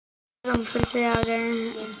हम फिर से आ गए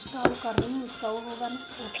हैं। इंस्टॉल कर रही हूँ, उसका वो होगा ना,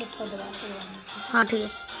 ओके को दबा के। हाँ ठीक है।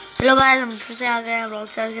 हेलो गाइस, हम फिर से आ गए हैं ब्रॉल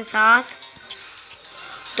के साथ।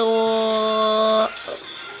 तो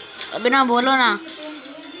अभी ना बोलो ना,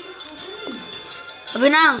 अभी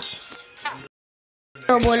ना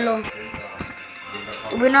तो बोलो।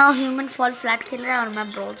 अभी ना ह्यूमन फॉल फ्लैट खेल रहा है और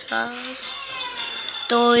मैं ब्रॉल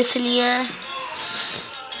तो इसलिए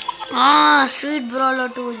हाँ स्ट्रीट ब्रॉलर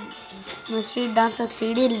 2 मैं स्ट्रीट डांसर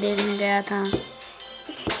 3D देखने गया था।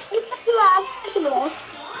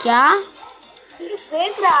 क्या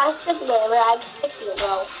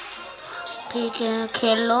ठीक है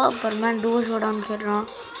खेल लो, पर मैं डू शोडाउन खेल रहा हूँ।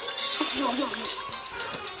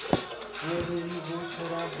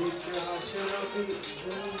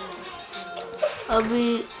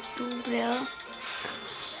 अभी 2 प्लेयर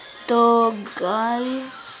तो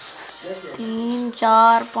गाइस 3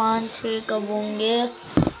 4 5 6 कब होंगे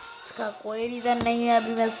इसका कोई रीज़न नहीं है।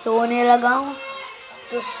 अभी मैं सोने लगा हूँ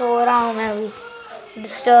तो सो रहा हूँ मैं। अभी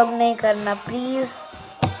डिस्टर्ब नहीं करना प्लीज़,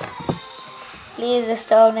 प्लीज़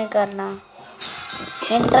डिस्टर्ब नहीं करना।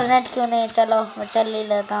 इंटरनेट क्यों नहीं? चलो मैं चल ही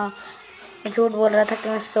लेता हूँ। मैं झूठ बोल रहा था कि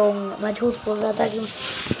मैं सोऊंगा, मैं झूठ बोल रहा था कि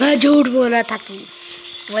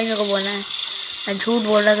वही मेरे को बोलना है। मैं झूठ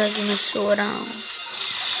बोल रहा था कि मैं सो रहा हूँ।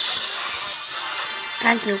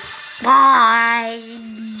 Thank you, bye.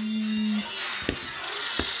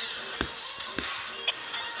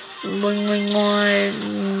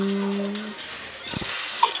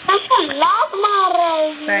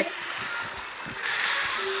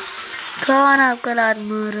 कौन आपका लात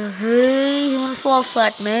मार रहा है? ह्यूमन फॉल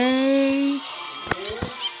फ्लैट में।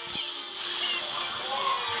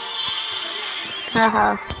 हाँ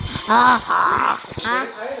हाँ हाँ हाँ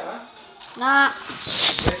हाँ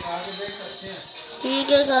ठीक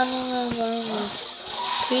है खा लूँगा,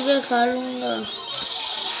 ठीक है खा लूँगा।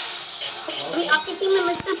 आपकी टीम में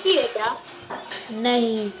मिस्टर पी है क्या?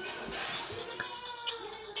 नहीं,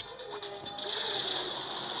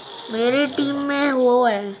 मेरी टीम में वो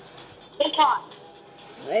है।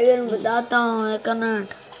 मैं बताता हूँ, एक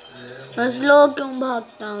मिनट। बस लोग क्यों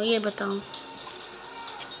भागता हूँ ये बताओ।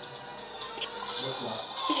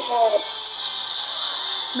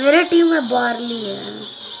 मेरे टीम में बार्ली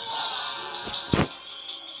है।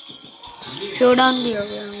 शोडाउन भी हो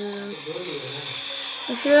गया मेरा।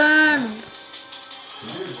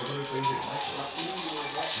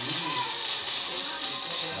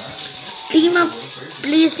 Team up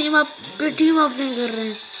please, team up नहीं कर रहे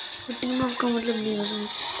हैं। टीम अप का मतलब नहीं कर रहे हैं।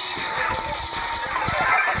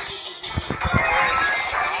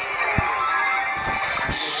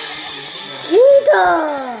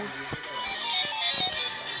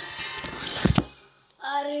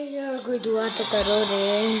 अरे यार कोई दुआ तो करो रे।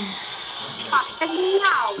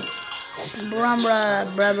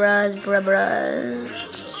 ब्रब्रस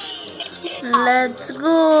let's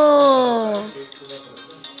go.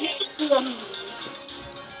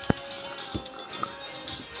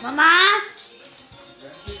 Mama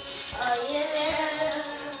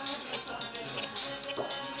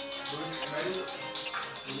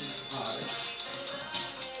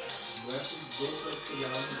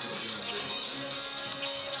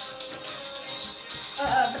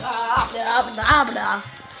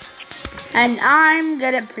and I'm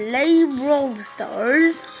gonna play Brawl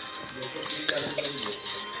Stars.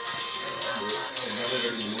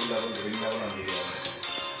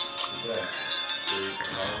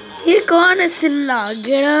 ये कौन है सिल्ला?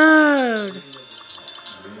 Get out!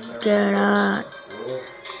 Get out!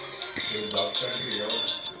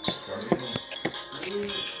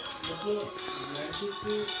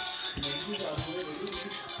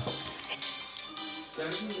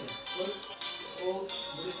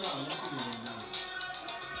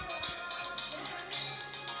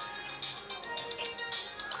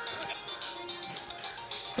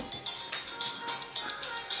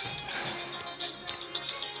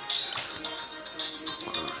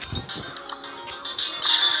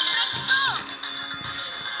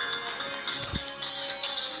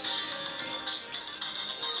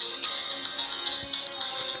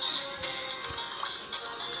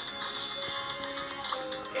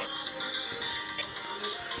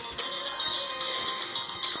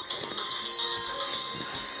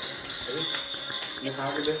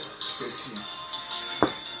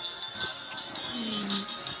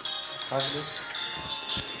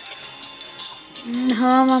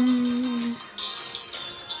 हाँ मम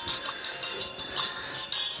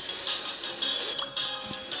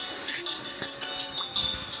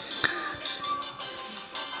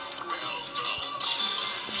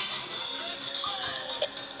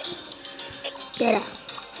तेरा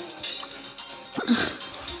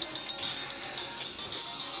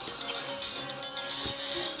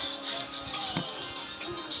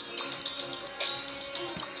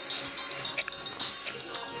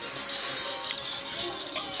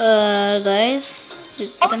गाइस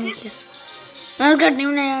पता नहीं क्या मैं उसका टीम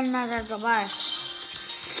नहीं आना था तो बाय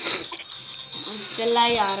चला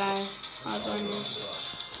ही आ रहा है तो नहीं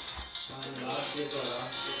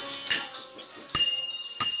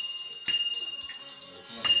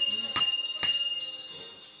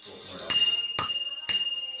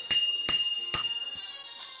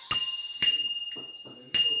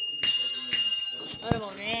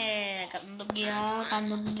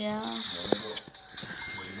गया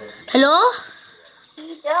हेलो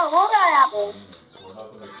क्या हो रहा है आप?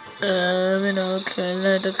 बिना खेलना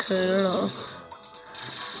है तो खेल लो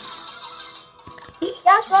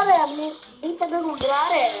क्या कर रहे हैं? अपने इन सब में घुरा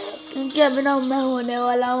रहे हैं। क्योंकि अभी ना मैं होने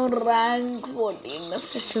वाला हूँ रैंक 14 में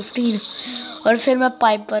से 15 और फिर मैं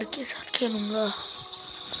पाइपर के साथ खेलूंगा।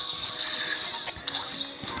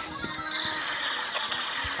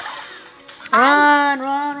 Run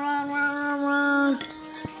run run run run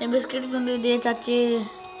ये बिस्किट क्यों दे दिए चाची?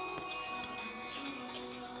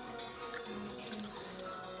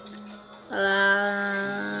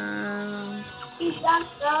 क्या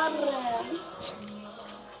कर रहे हैं?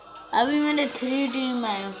 अभी मैंने 3 टीम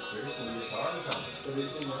है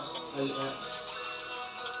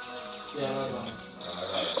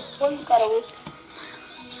कौन करो?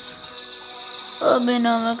 अभी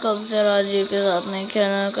ना मैं कब से राजीव के साथ नहीं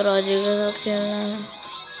खेलना है राजीव के साथ खेलना है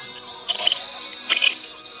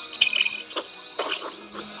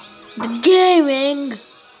The gaming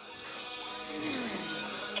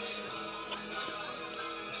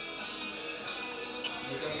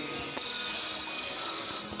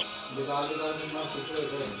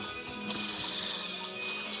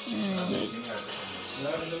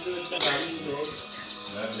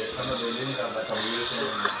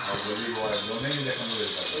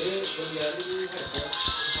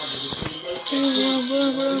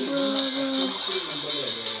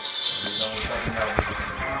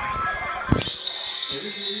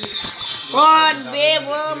Run, babe,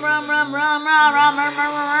 run, run, run, run, run, run, run,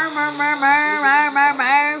 run, run, run,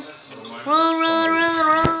 run,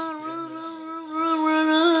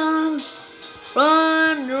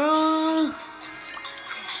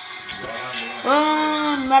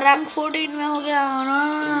 मैं रैंक 14 में हो गया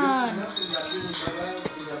रन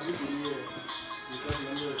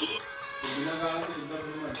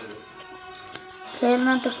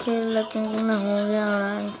खेलना तो खेल लो क्योंकि मैं हो गया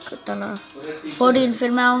रैंक इतना 14 फिर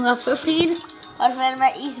मैं आऊँगा 15 और फिर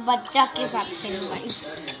मैं इस बच्चा के साथ खेलूंगा इस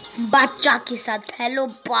बच्चा के साथ हेलो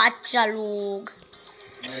बच्चा लोग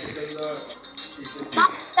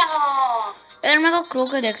यार मेरे को क्रो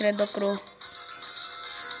के देख रहे दो क्रो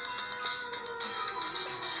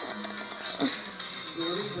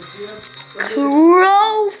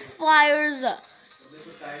Crow fires up.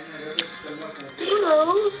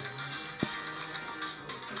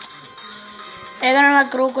 अगर मैं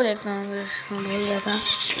क्रो को देखता हूँ भूल गया था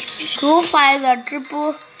Crow fires a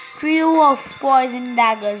trio of poison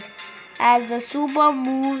daggers. As a super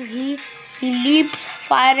move, he leaps,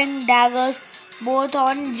 firing daggers both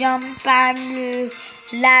on jump and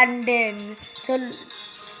landing.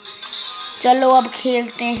 चलो अब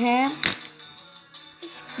खेलते हैं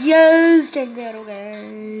यस 10 प्लेयर हो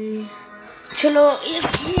गए चलो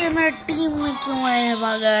ये मेरा टीम में क्यों आया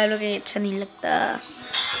भागा लोग अच्छा नहीं लगता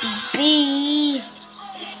बी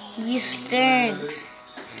स्टैंक्स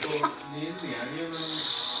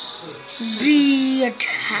बी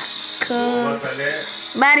अटैक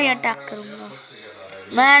मैं नहीं अटैक करूँगा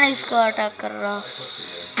मैं नहीं इसको अटैक कर रहा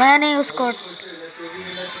मैं नहीं उसको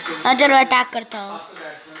चलो अटैक करता हूँ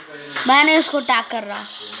मैं नहीं उसको अटैक कर रहा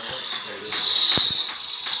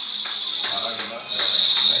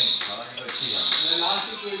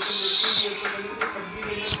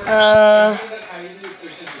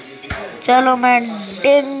चलो मैं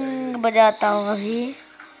डिंग बजाता हूँ अभी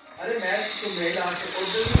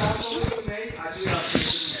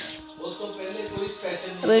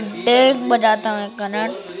डिंग बजाता हूँ एक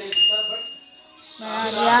मिनट मैं आ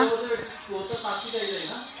गया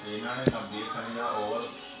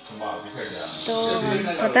तो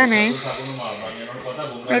पता नहीं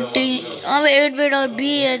अब 8 बिट और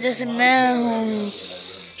बी है जैसे मैं हूँ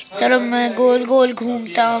चलो मैं गोल गोल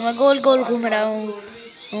घूमता हूँ मैं गोल गोल घूम रहा हूँ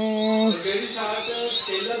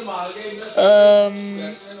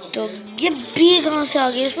तो ये बी कहाँ से आ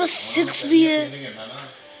गया इसमें 6 भी है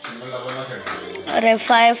अरे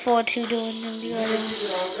 5 4 3 2 जल्दी आ जाओ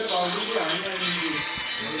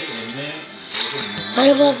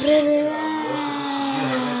अरे बाप रे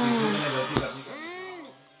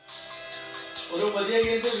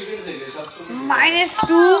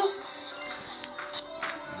 -2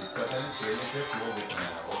 खेलने से स्लो दिखना है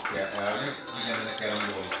और क्या है carrom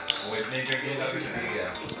board I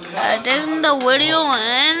think the video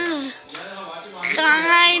ends.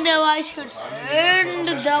 Kind of, I should end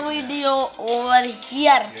the video over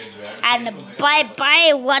here. And bye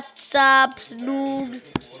bye. What's up, noobs?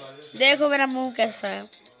 देखो मेरा मुंह कैसा है।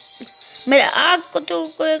 मेरे आँख को तो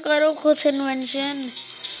कोई करो कुछ इन्वेंशन।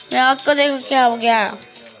 मेरे आँख को देखो क्या हो गया।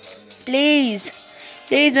 प्लीज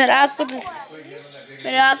प्लीज मेरे आँख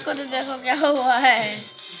को तो देखो क्या हुआ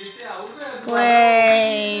है।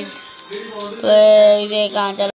 प्लीज प्लीज ये कहाँ चला।